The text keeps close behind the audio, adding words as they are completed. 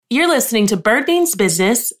You're listening to Bird Means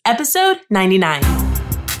Business, episode 99.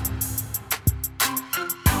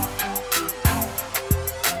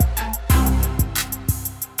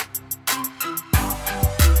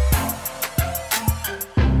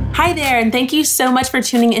 Hi there, and thank you so much for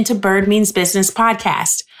tuning into Bird Means Business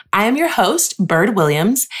podcast. I am your host, Bird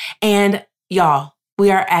Williams, and y'all,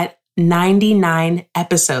 we are at 99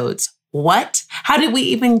 episodes. What? How did we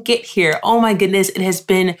even get here? Oh my goodness, it has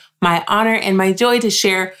been my honor and my joy to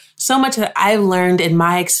share so much that I've learned in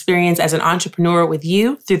my experience as an entrepreneur with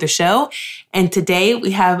you through the show. And today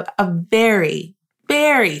we have a very,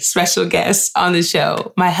 very special guest on the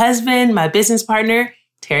show, my husband, my business partner,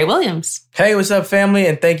 Terry Williams. Hey, what's up, family?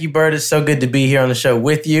 And thank you, Bird. It's so good to be here on the show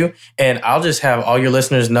with you. And I'll just have all your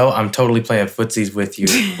listeners know I'm totally playing footsies with you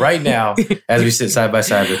right now as we sit side by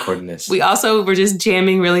side recording this. We also were just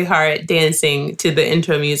jamming really hard, dancing to the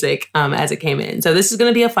intro music as it came in. So this is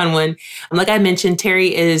going to be a fun one. Like I mentioned,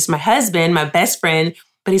 Terry is my husband, my best friend,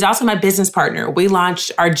 but he's also my business partner. We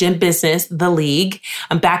launched our gym business, The League,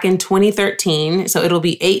 back in 2013. So it'll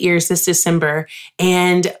be 8 years this December.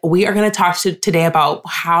 And we are going to talk today about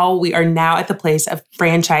how we are now at the place of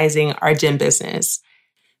franchising our gym business.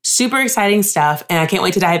 Super exciting stuff, and I can't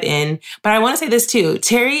wait to dive in. But I want to say this too.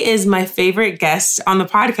 Terry is my favorite guest on the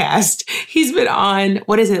podcast. He's been on,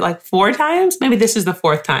 like 4 times? Maybe this is the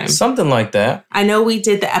 4th time. Something like that. I know we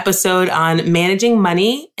did the episode on managing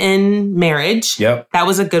money in marriage. Yep. That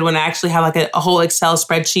was a good one. I actually have like a whole Excel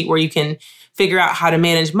spreadsheet where you can figure out how to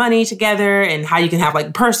manage money together and how you can have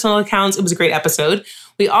like personal accounts. It was a great episode.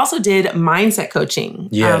 We also did mindset coaching.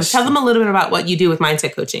 Yes. Tell them a little bit about what you do with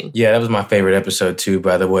mindset coaching. Yeah, that was my favorite episode too,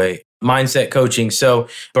 by the way. Mindset coaching. So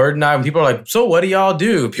Bird and I, when people are like, so what do y'all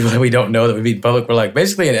do? People that we don't know that we meet in public, we're like,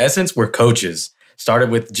 basically, in essence, we're coaches.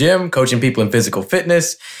 Started with gym, coaching people in physical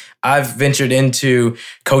fitness. I've ventured into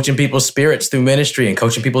coaching people's spirits through ministry and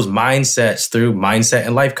coaching people's mindsets through mindset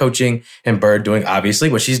and life coaching. And Bird doing, obviously,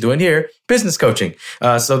 what she's doing here, business coaching.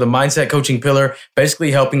 So the mindset coaching pillar,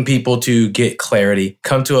 basically helping people to get clarity,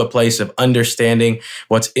 come to a place of understanding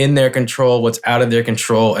what's in their control, what's out of their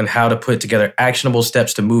control, and how to put together actionable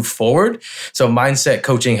steps to move forward. So mindset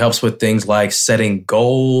coaching helps with things like setting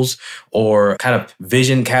goals or kind of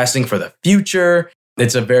vision casting for the future.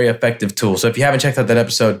 It's a very effective tool. So if you haven't checked out that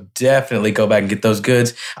episode, definitely go back and get those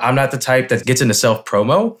goods. I'm not the type that gets into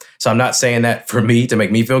self-promo. So I'm not saying that for me to make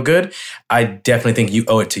me feel good. I definitely think you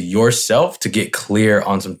owe it to yourself to get clear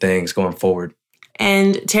on some things going forward.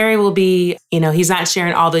 And Terry will be, he's not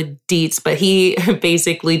sharing all the deets, but he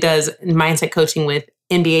basically does mindset coaching with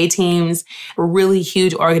NBA teams, really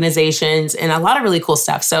huge organizations, and a lot of really cool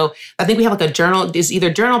stuff. So I think we have like a journal, it's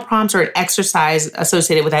either journal prompts or an exercise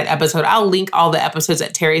associated with that episode. I'll link all the episodes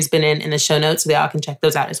that Terry's been in the show notes so they all can check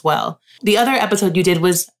those out as well. The other episode you did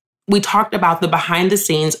was we talked about the behind the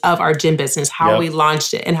scenes of our gym business, how we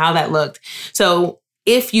launched it and how that looked. So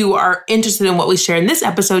if you are interested in what we share in this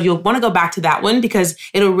episode, you'll want to go back to that one because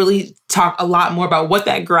it'll really talk a lot more about what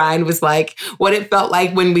that grind was like, what it felt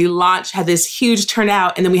like when we launched, had this huge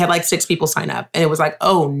turnout, and then we had like 6 people sign up. And it was like,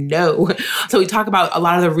 oh no. So we talk about a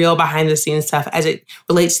lot of the real behind the scenes stuff as it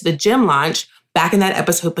relates to the gym launch back in that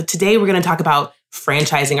episode. But today we're going to talk about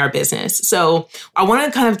franchising our business. So I want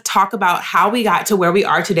to kind of talk about how we got to where we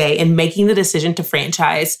are today and making the decision to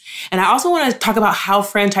franchise. And I also want to talk about how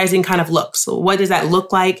franchising kind of looks. So what does that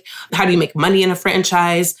look like? How do you make money in a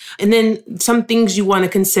franchise? And then some things you want to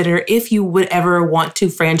consider if you would ever want to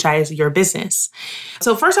franchise your business.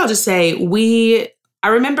 So first I'll just say I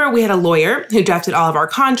remember we had a lawyer who drafted all of our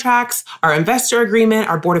contracts, our investor agreement,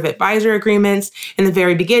 our board of advisor agreements in the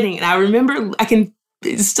very beginning. And I remember I can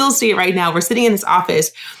still see it right now. We're sitting in this office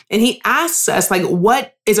and he asks us like,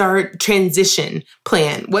 what is our transition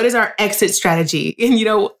plan? What is our exit strategy?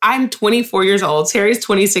 And I'm 24 years old. Terry's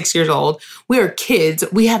 26 years old. We are kids.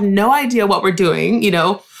 We have no idea what we're doing. He's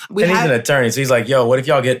an attorney. So he's like, yo, what if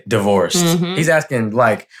y'all get divorced? Mm-hmm. He's asking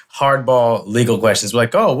like hardball legal questions. We're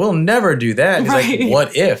like, oh, we'll never do that. He's like,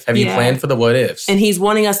 what if? Have you planned for the what ifs? And he's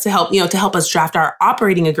wanting us to help us draft our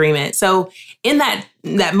operating agreement. So in that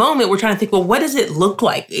moment, we're trying to think, well, what does it look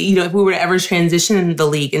like? If we were to ever transition the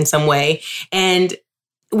league in some way. And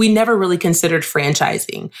we never really considered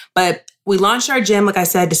franchising, but we launched our gym, like I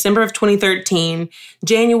said, December of 2013.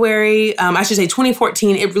 January,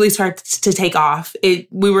 2014, it really started to take off.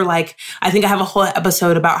 We were like, I think I have a whole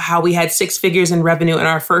episode about how we had 6 figures in revenue in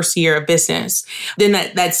our first year of business. Then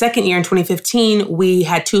that second year in 2015, we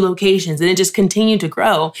had 2 locations and it just continued to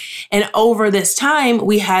grow. And over this time,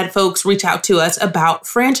 we had folks reach out to us about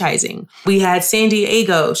franchising. We had San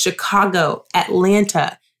Diego, Chicago,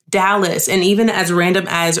 Atlanta, Dallas, and even as random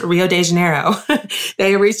as Rio de Janeiro.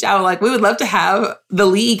 They reached out like, we would love to have the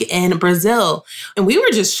league in Brazil. And we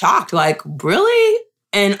were just shocked, like, really?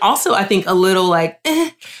 And also, I think a little like,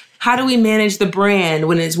 how do we manage the brand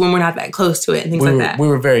when we're not that close to it and things like that? We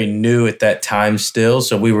were very new at that time still.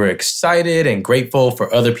 So we were excited and grateful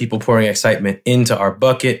for other people pouring excitement into our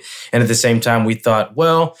bucket. And at the same time, we thought,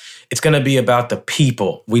 well, it's going to be about the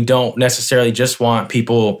people. We don't necessarily just want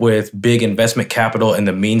people with big investment capital and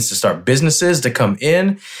the means to start businesses to come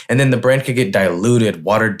in. And then the brand could get diluted,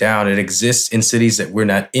 watered down. It exists in cities that we're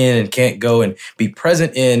not in and can't go and be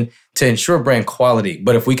present in to ensure brand quality.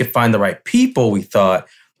 But if we could find the right people, we thought,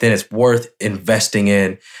 then it's worth investing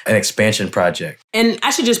in an expansion project. And I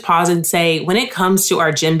should just pause and say, when it comes to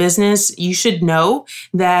our gym business, you should know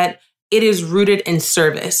that it is rooted in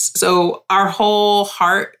service. So our whole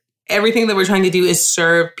heart, everything that we're trying to do is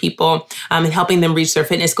serve people and helping them reach their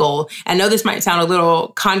fitness goal. I know this might sound a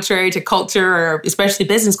little contrary to culture, or especially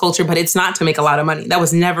business culture, but it's not to make a lot of money. That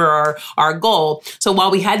was never our goal. So while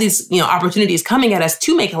we had these opportunities coming at us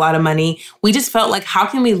to make a lot of money, we just felt like, how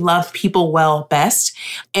can we love people well best?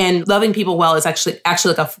 And loving people well is actually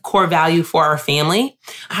like a core value for our family.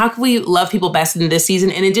 How can we love people best in this season?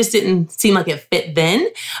 And it just didn't seem like it fit then.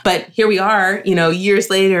 But here we are, years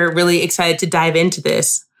later, really excited to dive into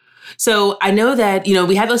this. So I know that,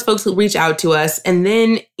 we had those folks who reach out to us, and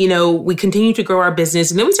then, we continued to grow our business,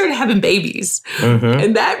 and then we started having babies. Mm-hmm.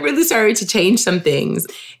 And that really started to change some things.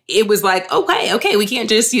 It was like, okay, we can't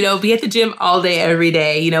just, be at the gym all day, every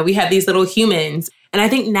day. We have these little humans. And I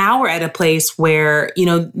think now we're at a place where,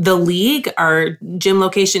 the league, our gym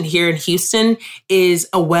location here in Houston, is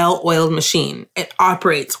a well-oiled machine. It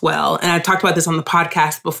operates well. And I've talked about this on the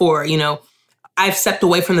podcast before, I've stepped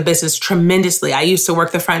away from the business tremendously. I used to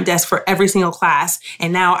work the front desk for every single class,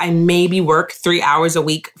 and now I maybe work 3 hours a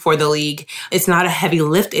week for the league. It's not a heavy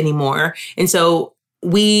lift anymore. And so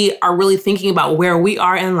we are really thinking about where we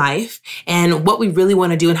are in life and what we really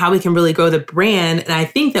want to do and how we can really grow the brand. And I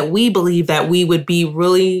think that we believe that we would be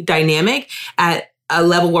really dynamic at a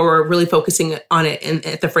level where we're really focusing on it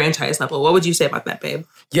at the franchise level. What would you say about that, babe?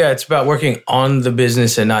 Yeah, it's about working on the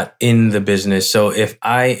business and not in the business. So if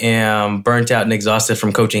I am burnt out and exhausted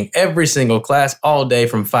from coaching every single class all day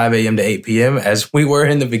from 5 a.m. to 8 p.m., as we were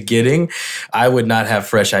in the beginning, I would not have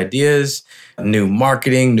fresh ideas, new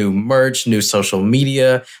marketing, new merch, new social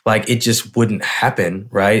media. Like, it just wouldn't happen,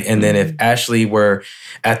 right? And then if Ashley were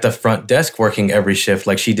at the front desk working every shift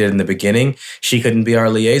like she did in the beginning, she couldn't be our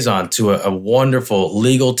liaison to a wonderful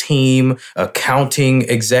legal team, accounting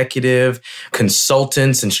executive,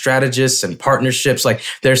 consultants and strategists and partnerships. Like,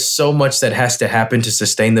 there's so much that has to happen to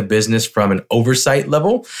sustain the business from an oversight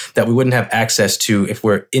level that we wouldn't have access to if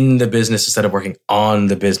we're in the business instead of working on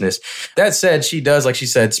the business. That said, she does, like she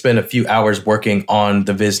said, spend a few hours working on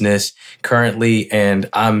the business currently, and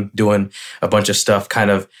I'm doing a bunch of stuff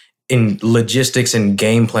kind of in logistics and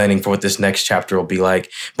game planning for what this next chapter will be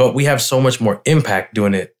like. But we have so much more impact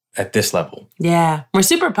doing it at this level. Yeah, we're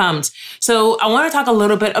super pumped. So I want to talk a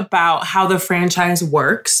little bit about how the franchise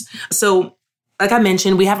works. So like I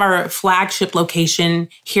mentioned, we have our flagship location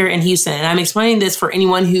here in Houston. And I'm explaining this for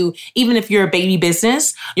anyone who, even if you're a baby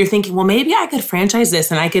business, you're thinking, well, maybe I could franchise this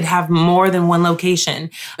and I could have more than one location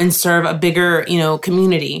and serve a bigger,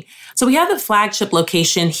 community. So we have the flagship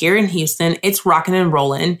location here in Houston. It's rocking and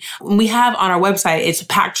rolling. We have on our website, it's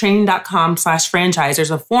packtraining.com/franchise. There's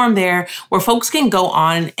a form there where folks can go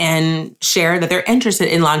on and share that they're interested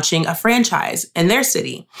in launching a franchise in their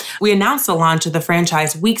city. We announced the launch of the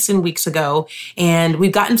franchise weeks and weeks ago, and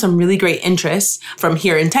we've gotten some really great interest from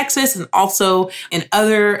here in Texas and also in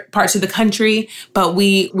other parts of the country. But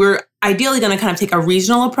we're ideally going to kind of take a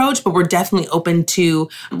regional approach, but we're definitely open to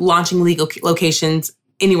launching legal locations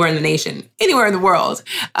anywhere in the nation, anywhere in the world.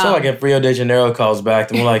 So like if Rio de Janeiro calls back,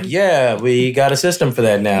 then we're like, yeah, we got a system for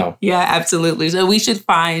that now. Yeah, absolutely. So we should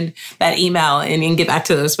find that email and get back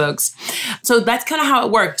to those folks. So that's kind of how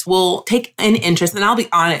it works. We'll take an interest, and I'll be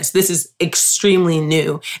honest, this is extremely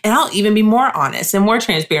new. And I'll even be more honest and more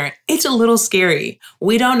transparent. It's a little scary.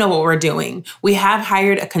 We don't know what we're doing. We have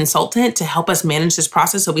hired a consultant to help us manage this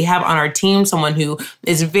process. So we have on our team someone who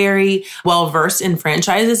is very well versed in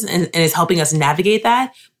franchises and is helping us navigate that.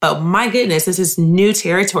 But my goodness, this is new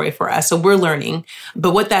territory for us. So we're learning.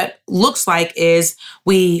 But what that looks like is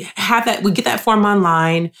we get that form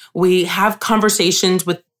online. We have conversations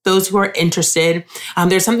with those who are interested,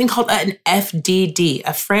 there's something called an FDD,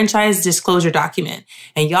 a franchise disclosure document.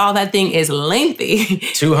 And y'all, that thing is lengthy.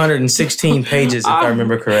 216 pages, if I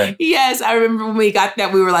remember correct. Yes, I remember when we got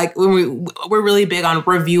that, we were like, we're really big on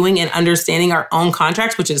reviewing and understanding our own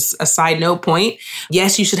contracts, which is a side note point.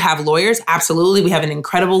 Yes, you should have lawyers. Absolutely. We have an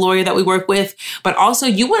incredible lawyer that we work with. But also,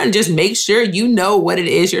 you want to just make sure you know what it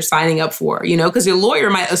is you're signing up for, because your lawyer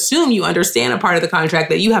might assume you understand a part of the contract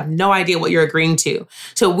that you have no idea what you're agreeing to.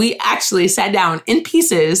 So we actually sat down in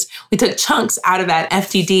pieces. We took chunks out of that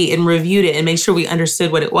FDD and reviewed it and made sure we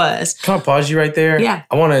understood what it was. Can I pause you right there? Yeah.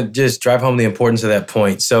 I want to just drive home the importance of that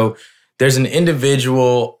point. So there's an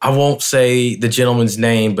individual, I won't say the gentleman's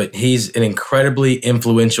name, but he's an incredibly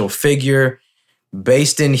influential figure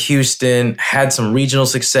based in Houston, had some regional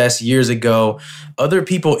success years ago. Other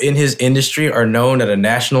people in his industry are known at a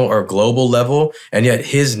national or global level, and yet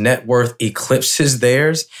his net worth eclipses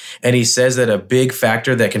theirs. And he says that a big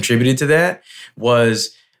factor that contributed to that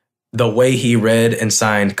was the way he read and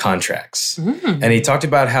signed contracts. And he talked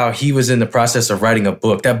about how he was in the process of writing a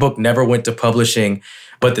book. That book never went to publishing,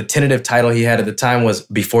 but the tentative title he had at the time was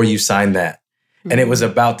Before You Sign That. And it was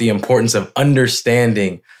about the importance of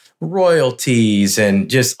understanding royalties and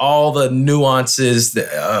just all the nuances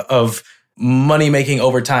of money making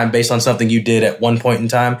over time based on something you did at one point in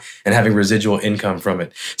time and having residual income from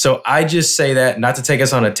it. So I just say that not to take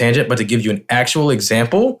us on a tangent, but to give you an actual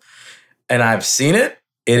example. And I've seen it.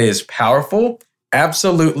 It is powerful.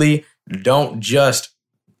 Absolutely. Don't just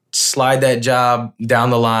slide that job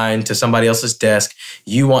down the line to somebody else's desk.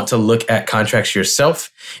 You want to look at contracts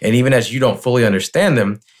yourself. And even as you don't fully understand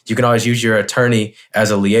them, you can always use your attorney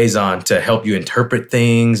as a liaison to help you interpret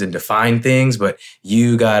things and define things, but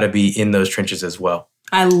you got to be in those trenches as well.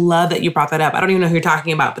 I love that you brought that up. I don't even know who you're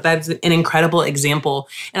talking about, but that's an incredible example.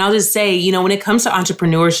 And I'll just say, when it comes to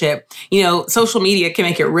entrepreneurship, social media can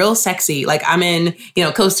make it real sexy. Like I'm in,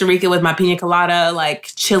 Costa Rica with my pina colada,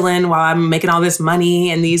 like chilling while I'm making all this money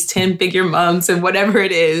and these 10-figure months and whatever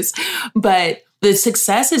it is. But the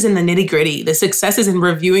success is in the nitty gritty. The success is in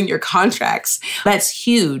reviewing your contracts. That's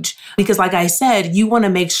huge because like I said, you want to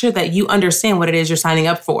make sure that you understand what it is you're signing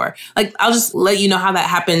up for. Like I'll just let you know how that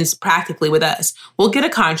happens practically with us. We'll get a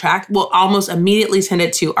contract. We'll almost immediately send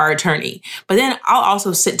it to our attorney. But then I'll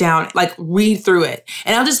also sit down, read through it.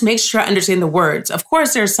 And I'll just make sure I understand the words. Of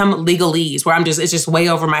course, there's some legalese where it's just way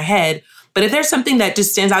over my head. But if there's something that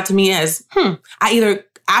just stands out to me as, I either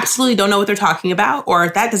absolutely don't know what they're talking about, or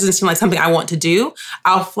if that doesn't seem like something I want to do,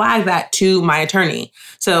 I'll flag that to my attorney.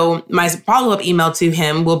 So my follow-up email to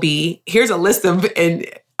him will be, here's a list of, and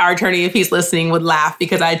our attorney, if he's listening, would laugh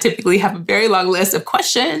because I typically have a very long list of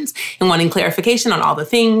questions and wanting clarification on all the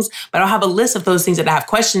things, but I'll have a list of those things that I have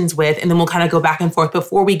questions with, and then we'll kind of go back and forth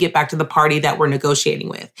before we get back to the party that we're negotiating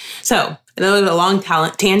with. So I know it's a long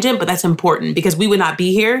tangent, but that's important because we would not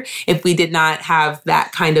be here if we did not have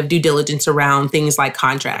that kind of due diligence around things like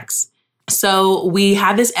contracts. So we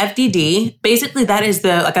have this FDD. Basically, that is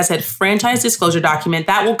like I said, franchise disclosure document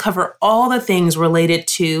that will cover all the things related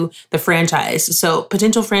to the franchise. So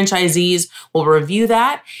potential franchisees will review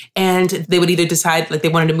that and they would either decide they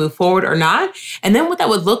wanted to move forward or not. And then what that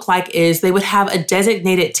would look like is they would have a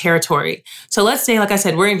designated territory. So let's say, like I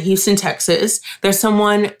said, we're in Houston, Texas. There's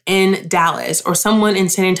someone in Dallas or someone in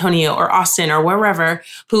San Antonio or Austin or wherever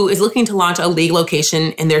who is looking to launch a league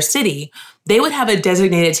location in their city. They would have a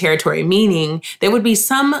designated territory, meaning there would be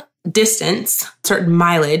some distance, certain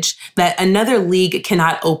mileage that another league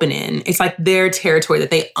cannot open in. It's like their territory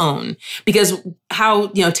that they own. Because how,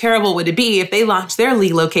 terrible would it be if they launch their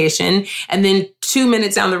league location and then 2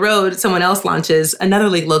 minutes down the road, someone else launches another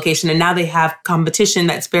league location and now they have competition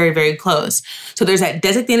that's very, very close. So there's that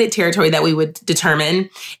designated territory that we would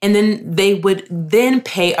determine. And then they would then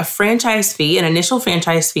pay a franchise fee, an initial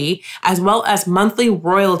franchise fee, as well as monthly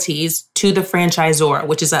royalties to the franchisor,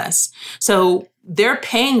 which is us. So they're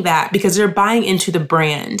paying that because they're buying into the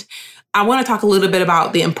brand. I want to talk a little bit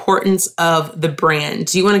about the importance of the brand.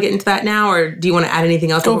 Do you want to get into that now, or do you want to add anything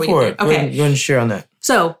else? Go for it. Okay. Go ahead and share on that.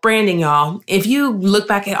 So branding, y'all. If you look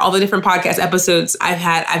back at all the different podcast episodes I've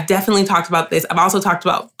had, I've definitely talked about this. I've also talked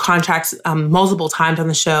about contracts multiple times on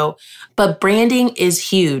the show. But branding is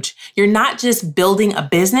huge. You're not just building a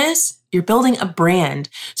business, you're building a brand.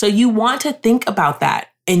 So you want to think about that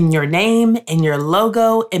in your name, in your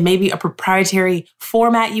logo, and maybe a proprietary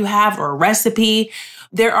format you have or a recipe.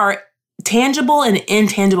 There are tangible and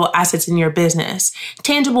intangible assets in your business.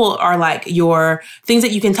 Tangible are like your things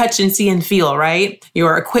that you can touch and see and feel, right?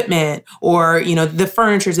 Your equipment or, the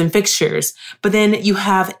furnitures and fixtures. But then you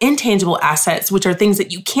have intangible assets, which are things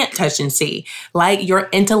that you can't touch and see, like your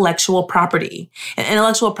intellectual property. And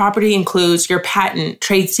intellectual property includes your patent,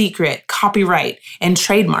 trade secret, copyright, and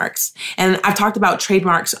trademarks. And I've talked about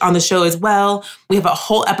trademarks on the show as well. We have a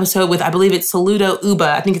whole episode with, I believe it's Saludo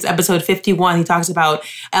Uba. I think it's episode 51. He talks about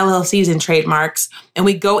LLCs and trademarks. And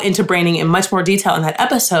we go into branding in much more detail in that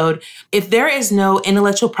episode. If there is no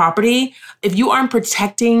intellectual property, if you aren't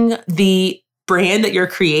protecting the brand that you're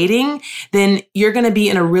creating, then you're going to be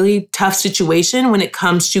in a really tough situation when it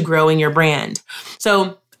comes to growing your brand.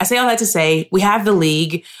 So I say all that to say, we have the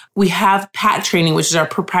league, we have PAT training, which is our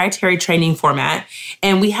proprietary training format,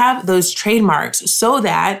 and we have those trademarks so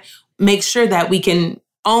that make sure that we can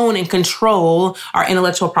own and control our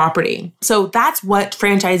intellectual property. So that's what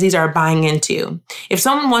franchisees are buying into. If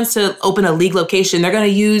someone wants to open a league location, they're going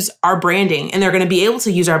to use our branding and they're going to be able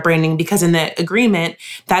to use our branding because in the agreement,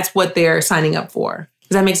 that's what they're signing up for.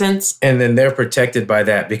 Does that make sense? And then they're protected by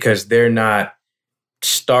that because they're not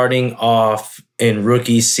starting off in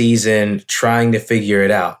rookie season trying to figure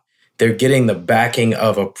it out. They're getting the backing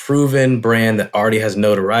of a proven brand that already has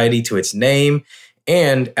notoriety to its name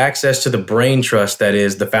and access to the brain trust that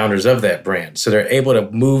is the founders of that brand. So they're able to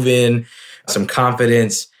move in some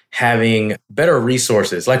confidence, having better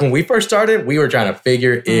resources. Like when we first started, we were trying to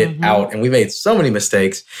figure it out and we made so many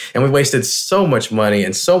mistakes and we wasted so much money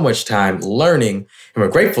and so much time learning. And we're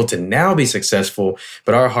grateful to now be successful.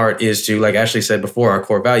 But our heart is to, like Ashley said before, our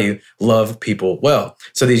core value, love people well.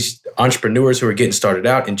 So these entrepreneurs who are getting started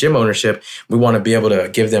out in gym ownership, we want to be able to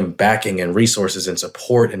give them backing and resources and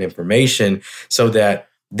support and information so that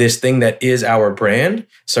this thing that is our brand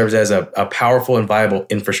serves as a powerful and viable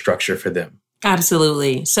infrastructure for them.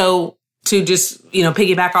 Absolutely. So to just,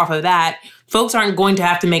 piggyback off of that, folks aren't going to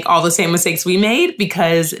have to make all the same mistakes we made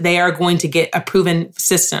because they are going to get a proven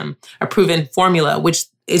system, a proven formula, which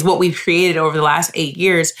is what we've created over the last 8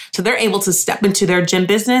 years. So they're able to step into their gym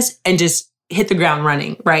business and just hit the ground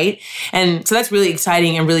running, right? And so that's really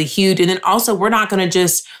exciting and really huge. And then also, we're not going to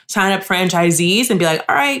just sign up franchisees and be like,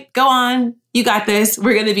 all right, go on. You got this.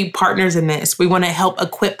 We're going to be partners in this. We want to help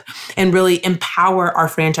equip and really empower our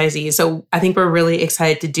franchisees. So I think we're really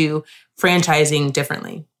excited to do franchising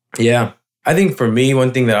differently. Yeah. I think for me,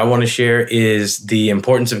 one thing that I want to share is the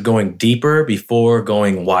importance of going deeper before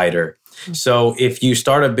going wider. So if you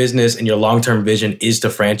start a business and your long-term vision is to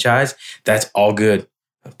franchise, that's all good.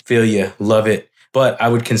 I feel you, love it. But I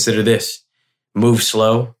would consider this: move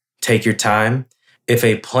slow, take your time. If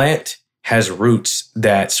a plant has roots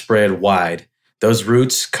that spread wide, those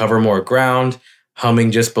roots cover more ground,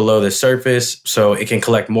 humming just below the surface, so it can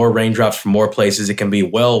collect more raindrops from more places. It can be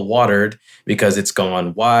well watered because it's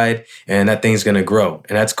gone wide, and that thing's going to grow.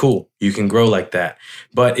 And that's cool. You can grow like that.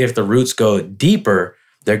 But if the roots go deeper,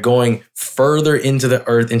 they're going further into the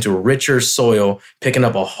earth, into richer soil, picking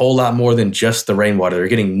up a whole lot more than just the rainwater. They're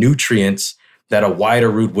getting nutrients that a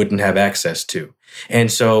wider root wouldn't have access to.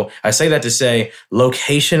 And so I say that to say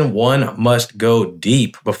location 1 must go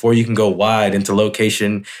deep before you can go wide into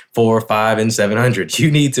location 4, 5, and 700.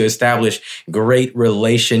 You need to establish great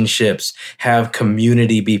relationships, have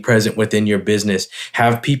community be present within your business,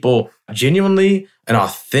 have people genuinely and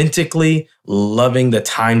authentically loving the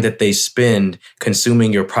time that they spend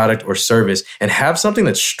consuming your product or service, and have something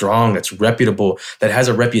that's strong, that's reputable, that has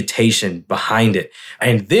a reputation behind it.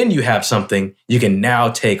 And then you have something you can now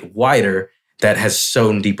take wider that has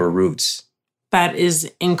sown deeper roots. That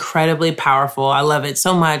is incredibly powerful. I love it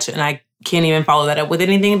so much. And I can't even follow that up with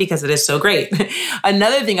anything because it is so great.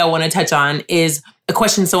 Another thing I want to touch on is a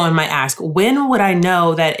question someone might ask: when would I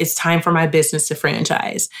know that it's time for my business to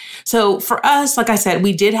franchise? So for us, like I said,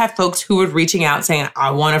 we did have folks who were reaching out saying,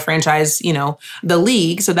 I want to franchise, the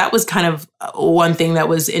league. So that was kind of one thing that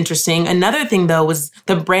was interesting. Another thing though was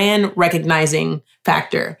the brand recognizing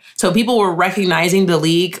factor. So people were recognizing the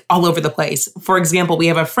league all over the place. For example, we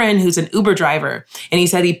have a friend who's an Uber driver, and he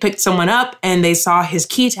said he picked someone up and they saw his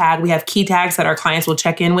key tag. We have key tags that our clients will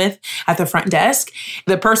check in with at the front desk.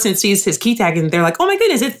 The person sees his key tag and they're like, oh my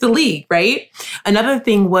goodness, it's the league, right? Another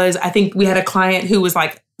thing was, I think we had a client who was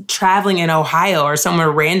like traveling in Ohio or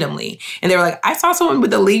somewhere randomly. And they were like, I saw someone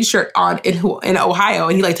with a league shirt on in Ohio.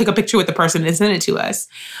 And he like took a picture with the person and sent it to us.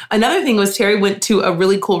 Another thing was Terry went to a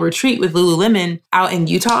really cool retreat with Lululemon out in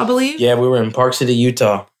Utah, I believe. Yeah, we were in Park City,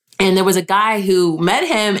 Utah. And there was a guy who met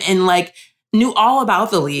him and like knew all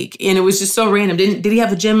about the league. And it was just so random. Did he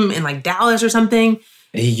have a gym in like Dallas or something?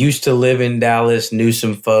 He used to live in Dallas, knew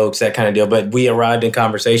some folks, that kind of deal. But we arrived in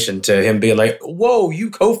conversation to him being like, whoa, you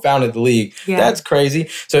co-founded the league. Yeah. That's crazy.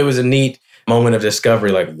 So it was a neat moment of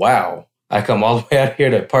discovery. Like, wow, I come all the way out here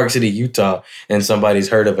to Park City, Utah, and somebody's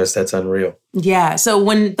heard of us. That's unreal. Yeah. So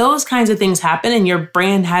when those kinds of things happen and your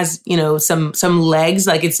brand has, some legs,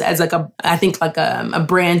 like it's as like a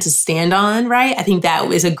brand to stand on, right? I think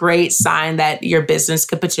that is a great sign that your business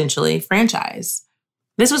could potentially franchise.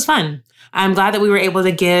 This was fun. I'm glad that we were able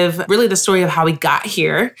to give really the story of how we got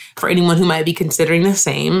here for anyone who might be considering the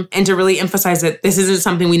same, and to really emphasize that this isn't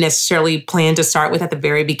something we necessarily planned to start with at the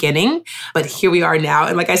very beginning, but here we are now.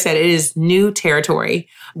 And like I said, it is new territory.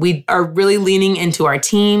 We are really leaning into our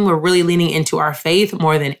team. We're really leaning into our faith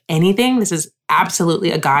more than anything. This is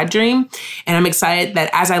absolutely a God dream. And I'm excited that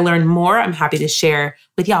as I learn more, I'm happy to share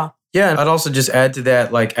with y'all. Yeah, and I'd also just add to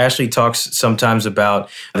that, like Ashley talks sometimes about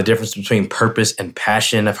the difference between purpose and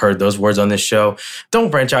passion. I've heard those words on this show. Don't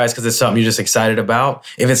franchise because it's something you're just excited about.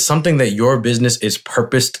 If it's something that your business is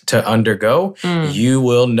purposed to undergo, you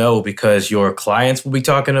will know, because your clients will be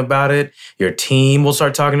talking about it. Your team will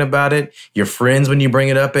start talking about it. Your friends, when you bring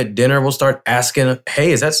it up at dinner, will start asking,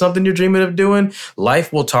 hey, is that something you're dreaming of doing?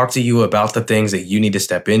 Life will talk to you about the things that you need to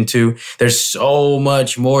step into. There's so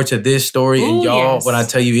much more to this story. And y'all, yes, when I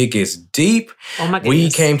tell you it gets deep,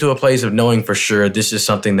 we came to a place of knowing for sure this is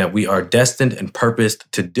something that we are destined and purposed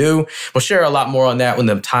to do. We'll share a lot more on that when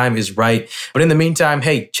the time is right. But in the meantime,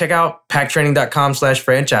 hey, check out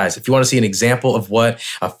packtraining.com/franchise if you want to see an example of what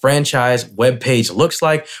a franchise webpage looks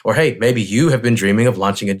like. Or hey, maybe you have been dreaming of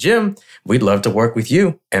launching a gym. We'd love to work with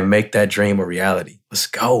you and make that dream a reality. Let's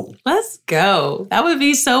go. Let's go. That would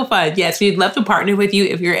be so fun. Yes, we'd love to partner with you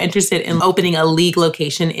if you're interested in opening a league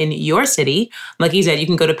location in your city. Like you said, you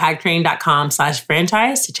can go to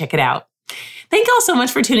packtraining.com/franchise to check it out. Thank y'all so much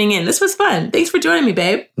for tuning in. This was fun. Thanks for joining me,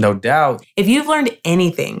 babe. No doubt. If you've learned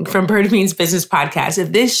anything from Bird Means Business Podcast,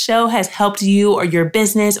 if this show has helped you or your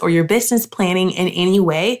business planning in any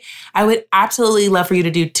way, I would absolutely love for you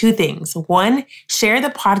to do two things. One, share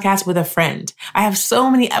the podcast with a friend. I have so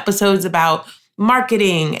many episodes about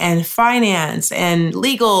marketing and finance and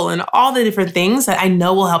legal and all the different things that I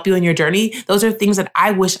know will help you in your journey. Those are things that I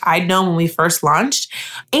wish I'd known when we first launched.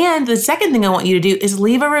 And the second thing I want you to do is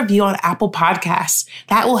leave a review on Apple Podcasts.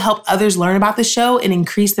 That will help others learn about the show and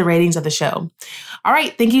increase the ratings of the show. All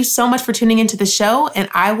right. Thank you so much for tuning into the show, and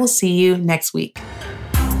I will see you next week.